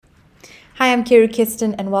Hi, I'm Kira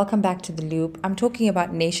Kiston, and welcome back to The Loop. I'm talking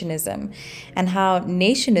about nationism and how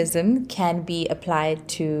nationism can be applied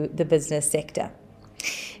to the business sector.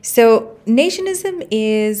 So, nationism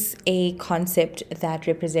is a concept that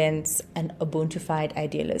represents an Ubuntufied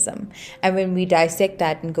idealism. And when we dissect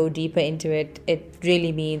that and go deeper into it, it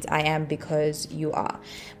really means I am because you are.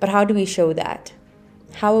 But how do we show that?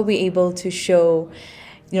 How are we able to show,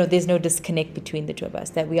 there's no disconnect between the two of us,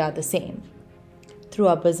 that we are the same? Through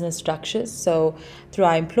our business structures. So through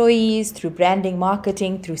our employees, through branding,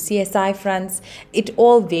 marketing, through CSI fronts, it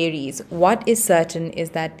all varies. What is certain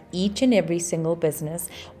is that each and every single business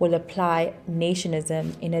will apply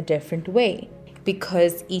nationism in a different way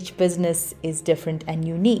because each business is different and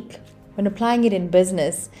unique. When applying it in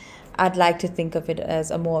business, I'd like to think of it as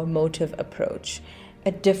a more emotive approach,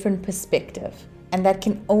 a different perspective. And that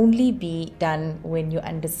can only be done when you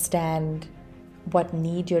understand what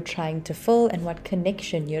need you're trying to fill and what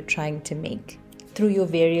connection you're trying to make through your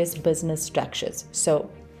various business structures. So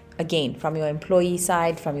again, from your employee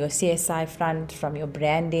side, from your CSI front, from your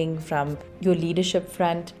branding, from your leadership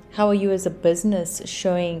front, how are you as a business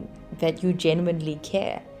showing that you genuinely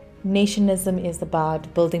care? Nationism is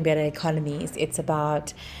about building better economies. It's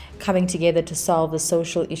about coming together to solve the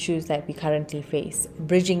social issues that we currently face,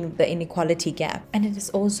 bridging the inequality gap. And it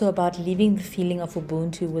is also about leaving the feeling of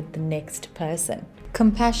Ubuntu with the next person.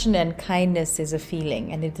 Compassion and kindness is a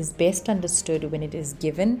feeling, and it is best understood when it is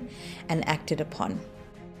given and acted upon.